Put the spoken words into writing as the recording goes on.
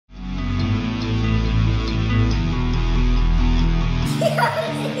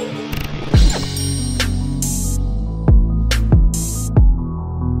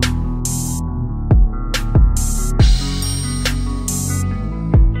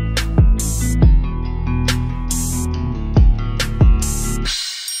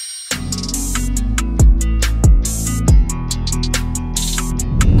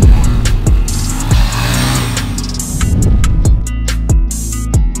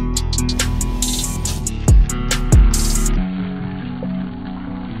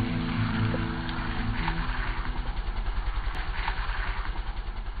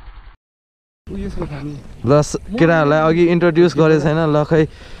ल केटाहरूलाई अघि इन्ट्रोड्युस गरेको छैन ल खै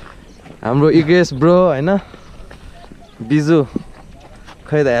हाम्रो इगेस ब्रो होइन बिजु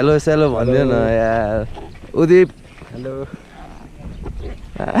खै त हेलो सेलो भनिदियो न यार उदीप हेलो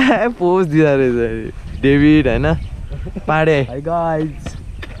पोज दिँदा रहेछ डेभिड होइन पाडे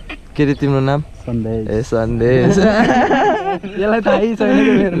के अरे तिम्रो नाम सन्देश ए सन्देश यसलाई थाहै छैन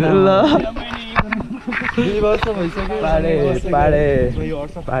ल पाडे पाडे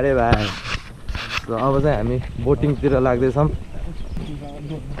पाडे भाइ अब चाहिँ हामी बोटिङतिर लाग्दैछौँ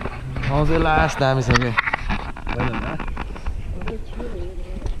ठाउँ चाहिँ लास्ट दामी छ कि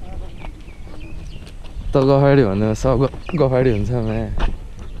त गफाडी भन्दा सब गफाडी हुन्छ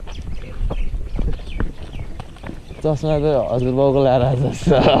चस्मा चाहिँ हजुरबाउको लगाएर आएको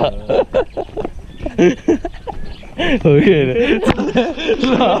जस्तो हो कि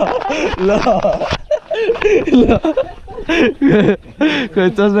ल खोइ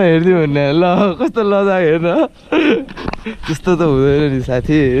चस्मा हेरिदियो भन्ने ल कस्तो लजा हेर्न त्यस्तो त हुँदैन नि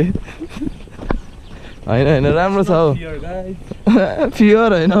साथी होइन होइन राम्रो छ हौ प्योर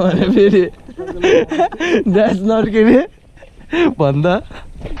होइन भने फेरि द्याट्स नट के अरे भन्दा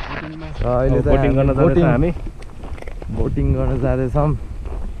अहिले बोटिङ गर्न जाँदैछौँ हामी बोटिङ गर्न जाँदैछौँ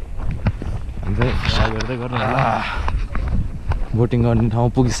बोटिङ गर्ने ठाउँ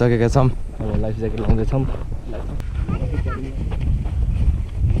पुगिसकेका छौँ अब लाइफ ज्याकेट लाउँदैछौँ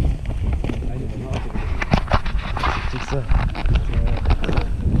ठिक छ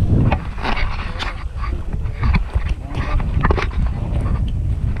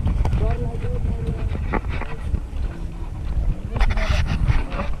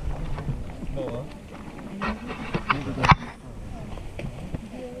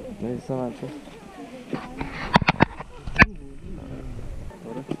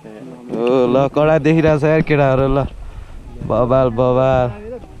ल कडा देखिरहेको छ यार केटाहरू ल बबाल बबाल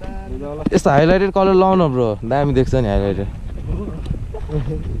यस्तो हाइलाइटेड कलर लाउन ब्रो दामी देख्छ नि हाइलाइटेड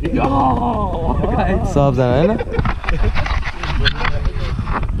सबजना होइन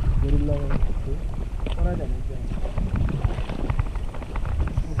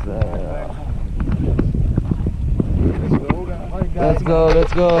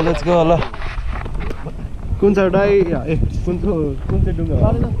Let's go ल कुन चाहिँ डाइ कुन चाहिँ डुङ्गा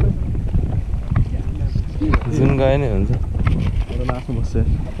जुन गए नि हुन्छ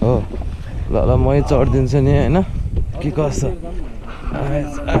हो ल ल मै चढिदिन्छु नि होइन के कसो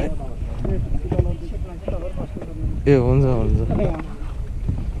ए हुन्छ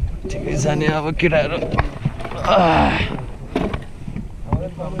ठिकै छ नि अब केटाहरू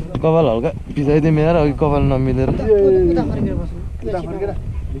कपाल हल्का भिजाइदियो मेरो अघि कपाल नमिलेर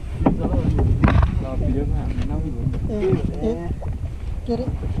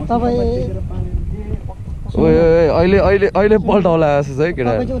अहिले पल्टाउला जस्तो छ है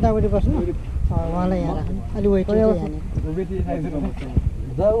केटाहरू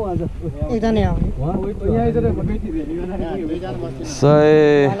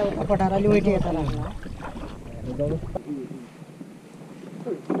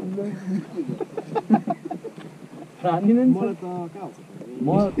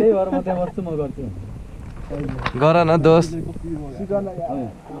गर न दोस्त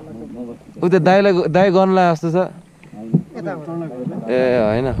उ त्यो दाइ गर्नुलाई जस्तो छ ए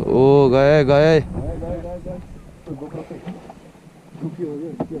होइन ओ गए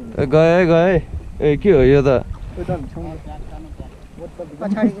ए के हो यो त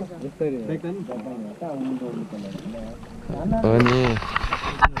हो नि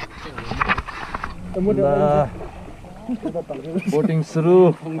बोटिङ सुरु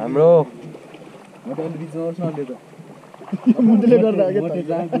हाम्रो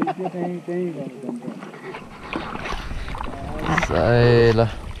ल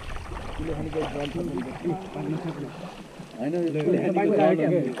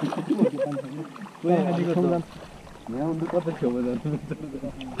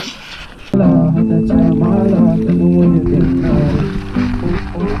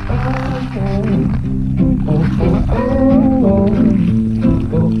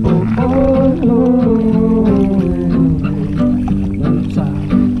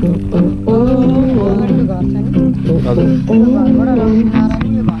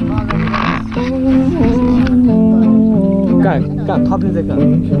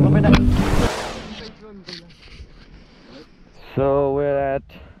So we're at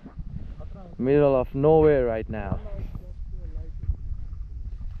middle of nowhere right now.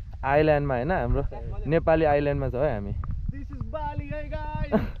 Island ma हैन हाम्रो नेपाली आइल्यान्ड मा छ है हामी. This is Bali hey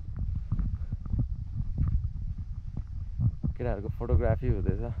guys. केटाहरुको photography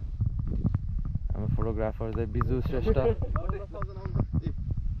हुँदैछ. हाम्रो फोटोग्राफर चाहिँ बिजु Shrestha.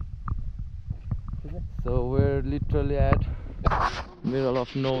 So we're literally at middle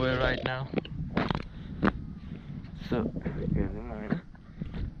of nowhere right now. So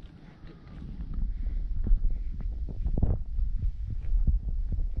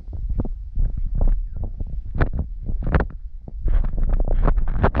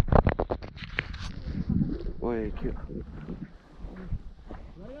wait,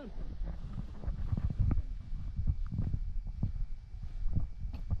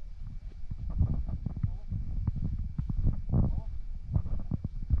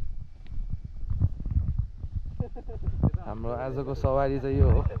 हाम्रो आजको सवारी चाहिँ यो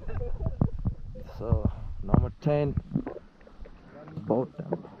हो. So number 10 boat.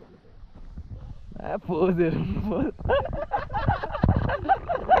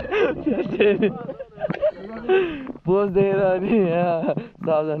 Pose देखेर अनि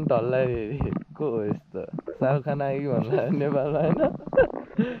सबजना ढल्लाई को हो यस्तो. शाहरुख खान आयो कि भन्ला नेपालमा होइन.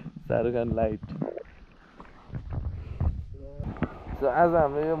 शाहरुख खान लाइट. सो आज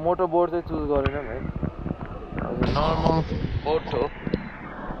हामीले यो मोटो बोट चाहिँ चुज गरेनौँ है. नर्मल बोट हो.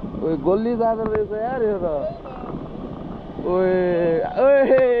 ओए गोली जाँदो रहेछ यार यो त. ओए ओए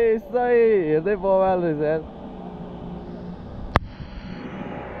सही हेर्दै बवाल रहेछ यार.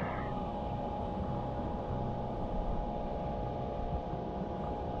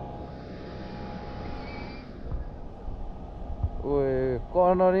 ओए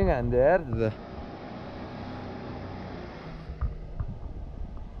कर्नरिङ हान्दियो यार त्यो त.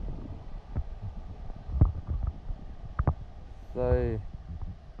 सही.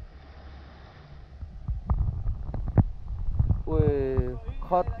 ओए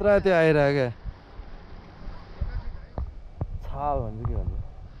खतरा त्यो आइरहेको क्या. छाल भन्छ के भन्छ.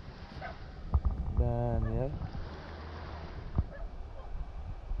 दामी यार.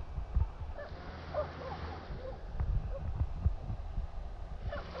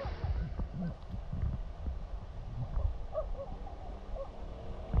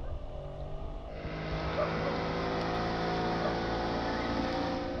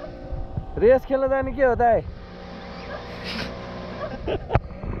 रेस खेल्न जाने के हो त है.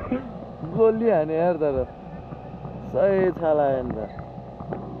 गोली हाने यार तर सही छाल आयो नि त.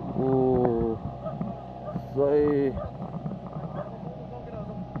 ओ सही.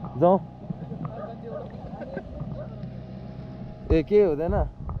 जाउँ. ए के हुँदैन.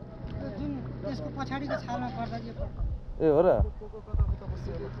 त्यसको पछाडिको छालमा पर्दा के पर्छ. ए हो र.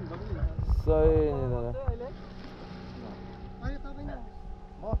 सही नि दादा. अहिले तपाईँ नै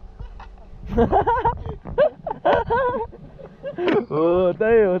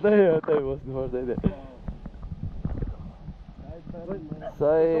हो त्यही बस्नु पर्छ है.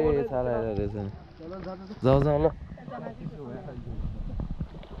 सही छाल आएर रहेछ नि. जाउँ ल.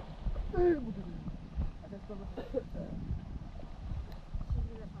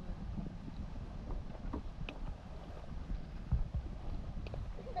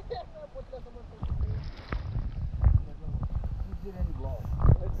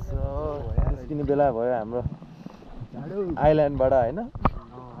 निस्किने बेला भयो हाम्रो आइल्यान्डबाट होइन.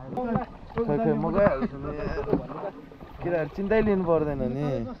 खै खै म गइहाल्छु नि. केटाहरू चिन्तै लिनु पर्दैन नि.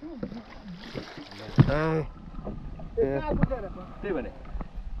 त्यही भने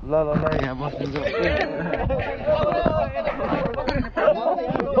ल ल ल यहाँ बस्नु.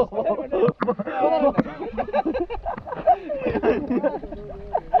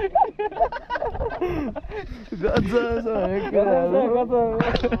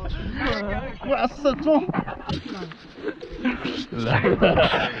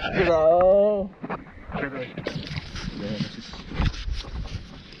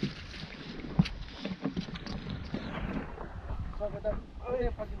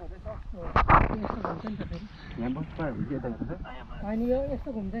 होइन यो यस्तो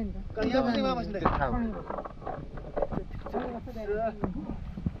घुम्छ नि त.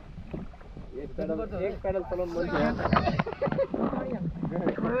 एक पेडल चलाउनु मन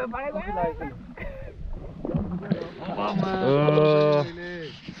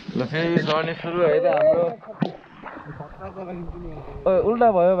ल फेरि जर्नी सुरु है त हाम्रो. उल्टा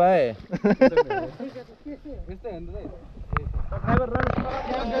भयो भाइ.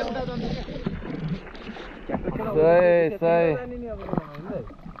 सही सही.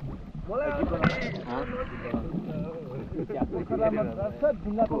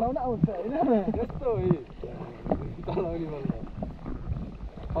 ढुङ्गा चलाउन आउँछ होइन. यस्तो हो चलाउने भन्दा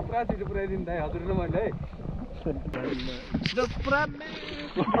खपरा छिटो पुऱ्याइदिनु दाइ हजुर र मैले है.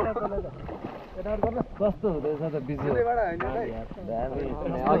 कस्तो हुँदैछ त बिजु.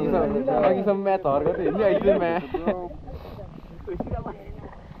 अघिसम्म म्याथ हर्को त हिँड्ने अहिले म्याथ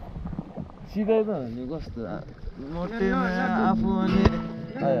सिधै त हो नि. कस्तो मोटेमा आफू अनि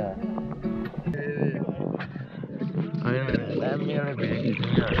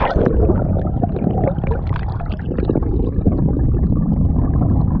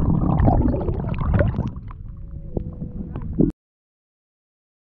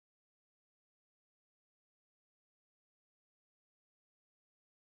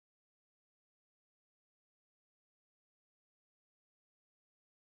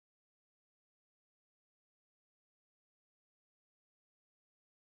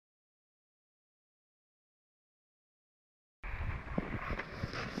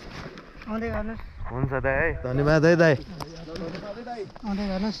आउँदै गर्नुहोस् हुन्छ दाइ है धन्यवाद है दाइ आउँदै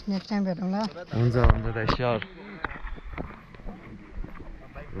गर्नुहोस् नेक्स्ट टाइम भेटौँला हुन्छ हुन्छ दाइ स्योर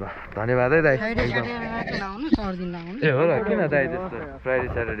ल धन्यवाद है दाइ फ्राइडे स्याटरडे मात्र नआउनुहोस् अरू दिन नआउनुहोस् ए हो र किन दाइ त्यस्तो फ्राइडे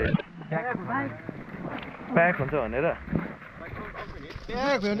स्याटरडे प्याक हुन्छ भनेर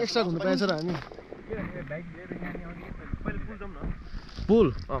एक्स्ट्रा घुम्नु पाएछ र हामी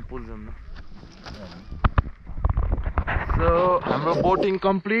पुल पुल जाउँ न सो हाम्रो बोटिङ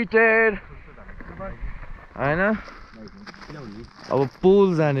कम्प्लिटेड होइन अब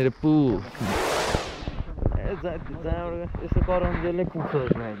पुल जाने रे पुल ए जहाँबाट यसो कराउन्जेल नै पुग्छ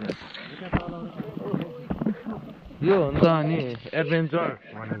जस्तो लाग्छ यो हो नि त अनि एडभेन्चर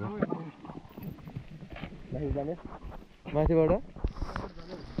भनेको माथिबाट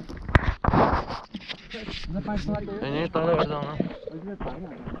होइन तलबाट जाउँ न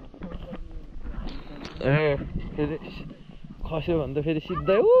ए फेरि खस्यो भने त फेरि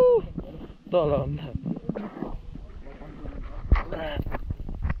सिधै ऊ तल अन्त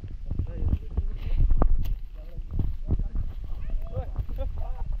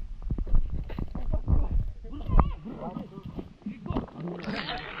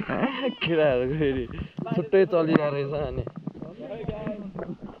केटाहरूको फेरि छुट्टै चलिरहेको रहेछ अनि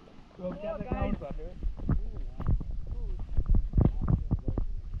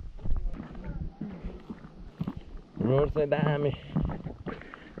रोड चाहिँ दामी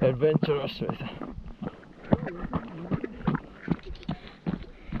एडभेन्चरस रहेछ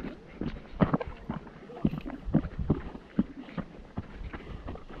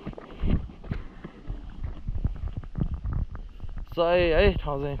सही है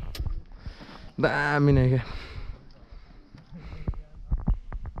ठाउँ चाहिँ दामी नै क्या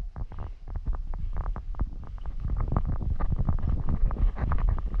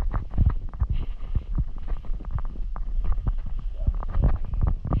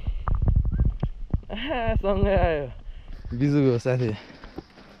सँगै आयो बिजुको साथी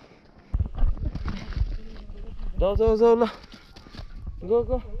जाऊ जाऊ जाऊ ल गो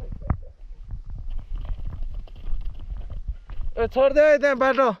गो ए छोडिदियो है त्यहाँ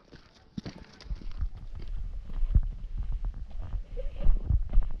बाटो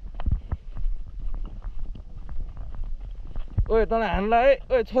ओए तँलाई हान्ला है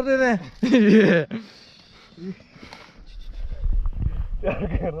ओए छोडिदियो त्यहाँ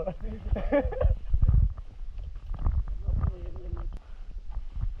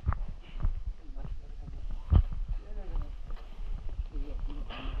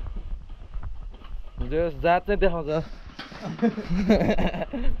जात चाहिँ देखाउँछ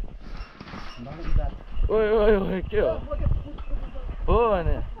ओए ओए ओए के हो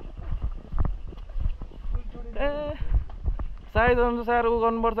भने ए साइज अनुसार उ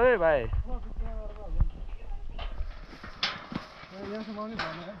गर्नुपर्छ है भाइ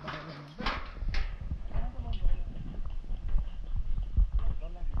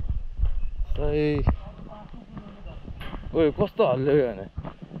सही ओए कस्तो हल्ल्यो भने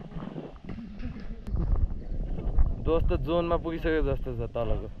दोस्त त जोनमा पुगिसक्यो जस्तो छ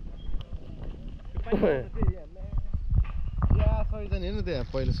तलको हेर्नु त्यहाँ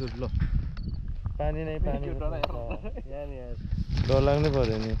पहिलो सुट ल पानी नै पानी डर लाग्नै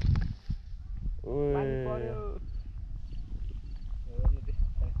पर्यो नि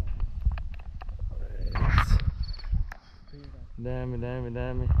दामी दामी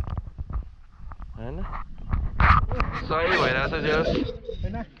दामी होइन सही भइरहेको छ जेस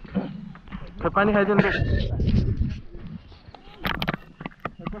खै पानी खाइदिनु त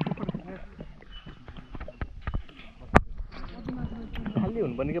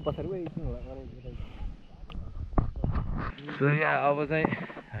हुनुपर्ने के पछाडि यहाँ अब चाहिँ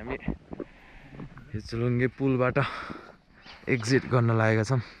हामी हिचलुङ्गे पुलबाट एक्जिट गर्न लागेका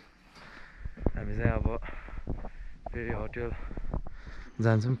छौँ हामी चाहिँ अब फेरि होटेल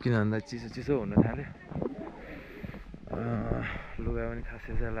जान्छौँ किन भन्दा चिसो चिसो हुन थाल्यो लुगा पनि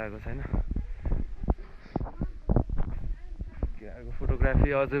खासै लागेको छैन केटाको फोटोग्राफी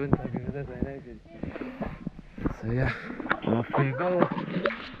अझै पनि सकेको चाहिँ छैन है फेरि सो यहाँ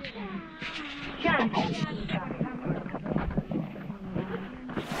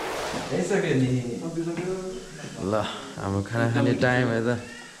आइसक्यो नि ल हाम्रो खाना खाने टाइम है त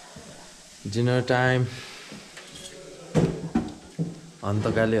डिनर टाइम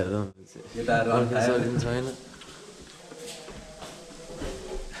अन्तकालीहरू छैन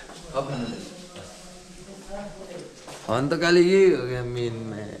अन्तकाली यही हो क्या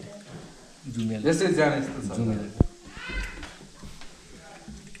मेनमा यसै जाने जस्तो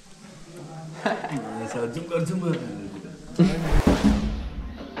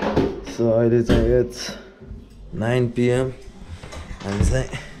सो अहिले चाहिँ इट्स 9 PM हामी चाहिँ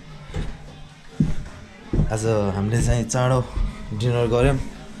आज हामीले चाहिँ चाँडो डिनर गऱ्यौँ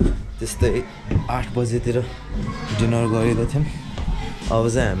त्यस्तै 8 बजेतिर डिनर गरेको थियौँ अब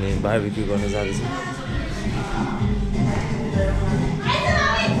चाहिँ हामी बार्बिक्यू गर्न जाँदैछौँ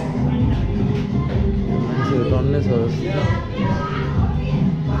मान्छेहरू टन्नै छ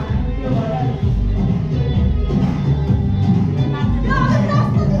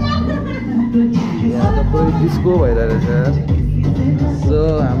यहाँ त पुरै डिस्को भइरहेको रहेछ सो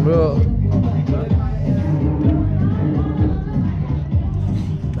हाम्रो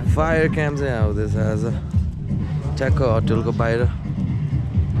फायर क्याम्प चाहिँ आउँदैछ आज ठ्याक्क होटलको बाहिर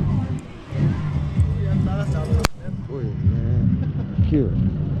के हो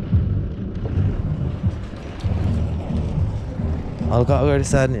हल्का अगाडि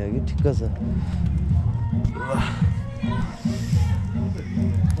सार्ने हो कि ठिक्क छ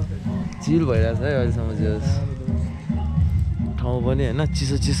चिल भइरहेछ है अहिलेसम्म चाहिँ ठाउँ पनि होइन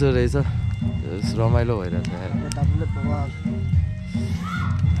चिसो चिसो रहेछ रमाइलो भइरहेछ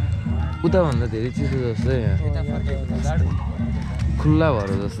उताभन्दा धेरै चिसो जस्तो यहाँ खुल्ला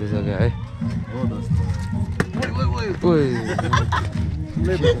भएर जस्तो छ क्या है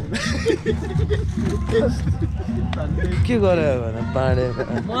के गऱ्यो भने पाँडे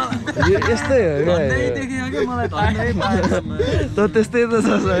यस्तै हो क्या त त्यस्तै त छ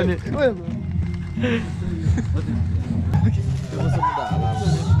नि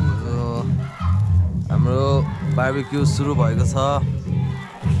हाम्रो बार्बिक्यू सुरु भएको छ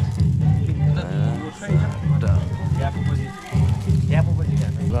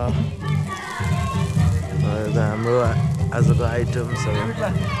हाम्रो आजको आइटम्सहरू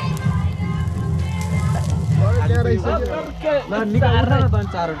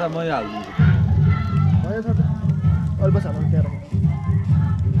चारवटा मै हालिदिन्छु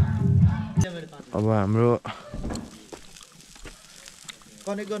अब हाम्रो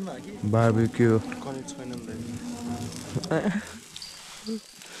बार्बिक्यू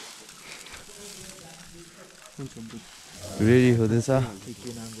रेडी हुँदैछ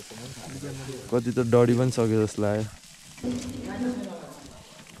कति त डढी पनि सक्यो जस्तो लाग्यो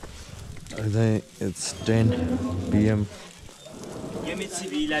चाहिँ it's 10 PM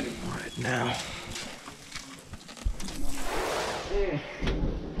right now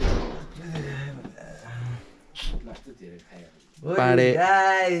पाडे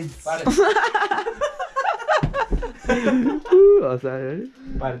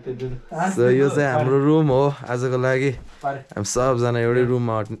सो यो चाहिँ हाम्रो रुम हो आजको लागि हामी सबजना एउटै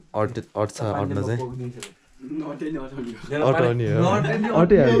रुममा अट्छ अट्न चाहिँ अटाउने हो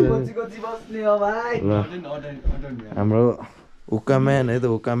हाम्रो हुक्का म्यान है त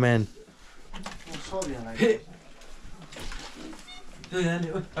हुक्का म्यान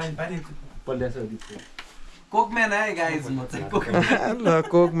कोकम्यान आयो गाइज म चाहिँ ल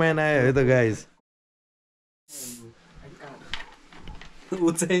कोकम्यान आयो है त गाइज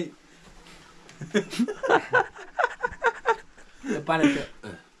ऊ चाहिँ पानी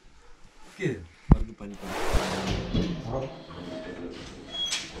के अर्को पानी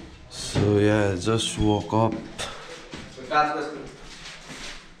So yeah, just woke up.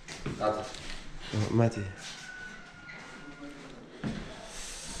 Matty.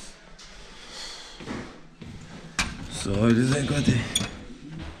 So it is like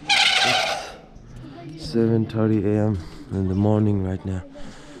 7:30 AM in the morning right now.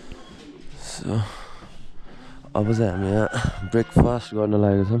 So अब चाहिँ हामी यहाँ ब्रेकफास्ट गर्न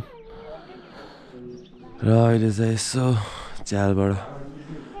लागेको छौँ र अहिले चाहिँ यसो च्यालबाट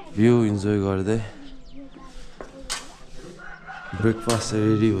भ्यू इन्जोय गर्दै ब्रेकफास्ट चाहिँ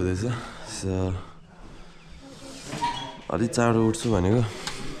रेडी हुँदैछ सो अलिक चाँडो उठ्छु भनेको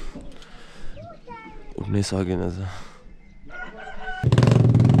उठ्नै सकेन छ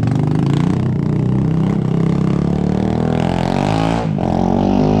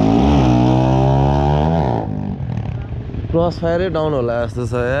क्रस फायरै डाउन होला जस्तो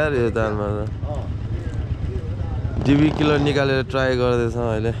छ यार यो तारमा त डिबी किलर निकालेर ट्राई गर्दैछौँ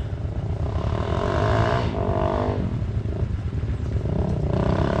अहिले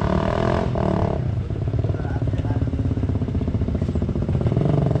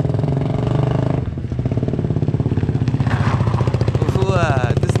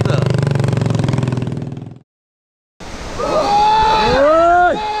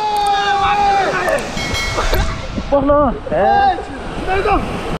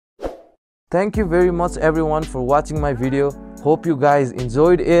Thank you very much everyone for watching my video. Hope you guys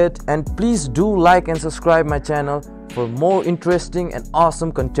enjoyed it, and please do like and subscribe my channel for more interesting and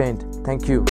awesome content. Thank you.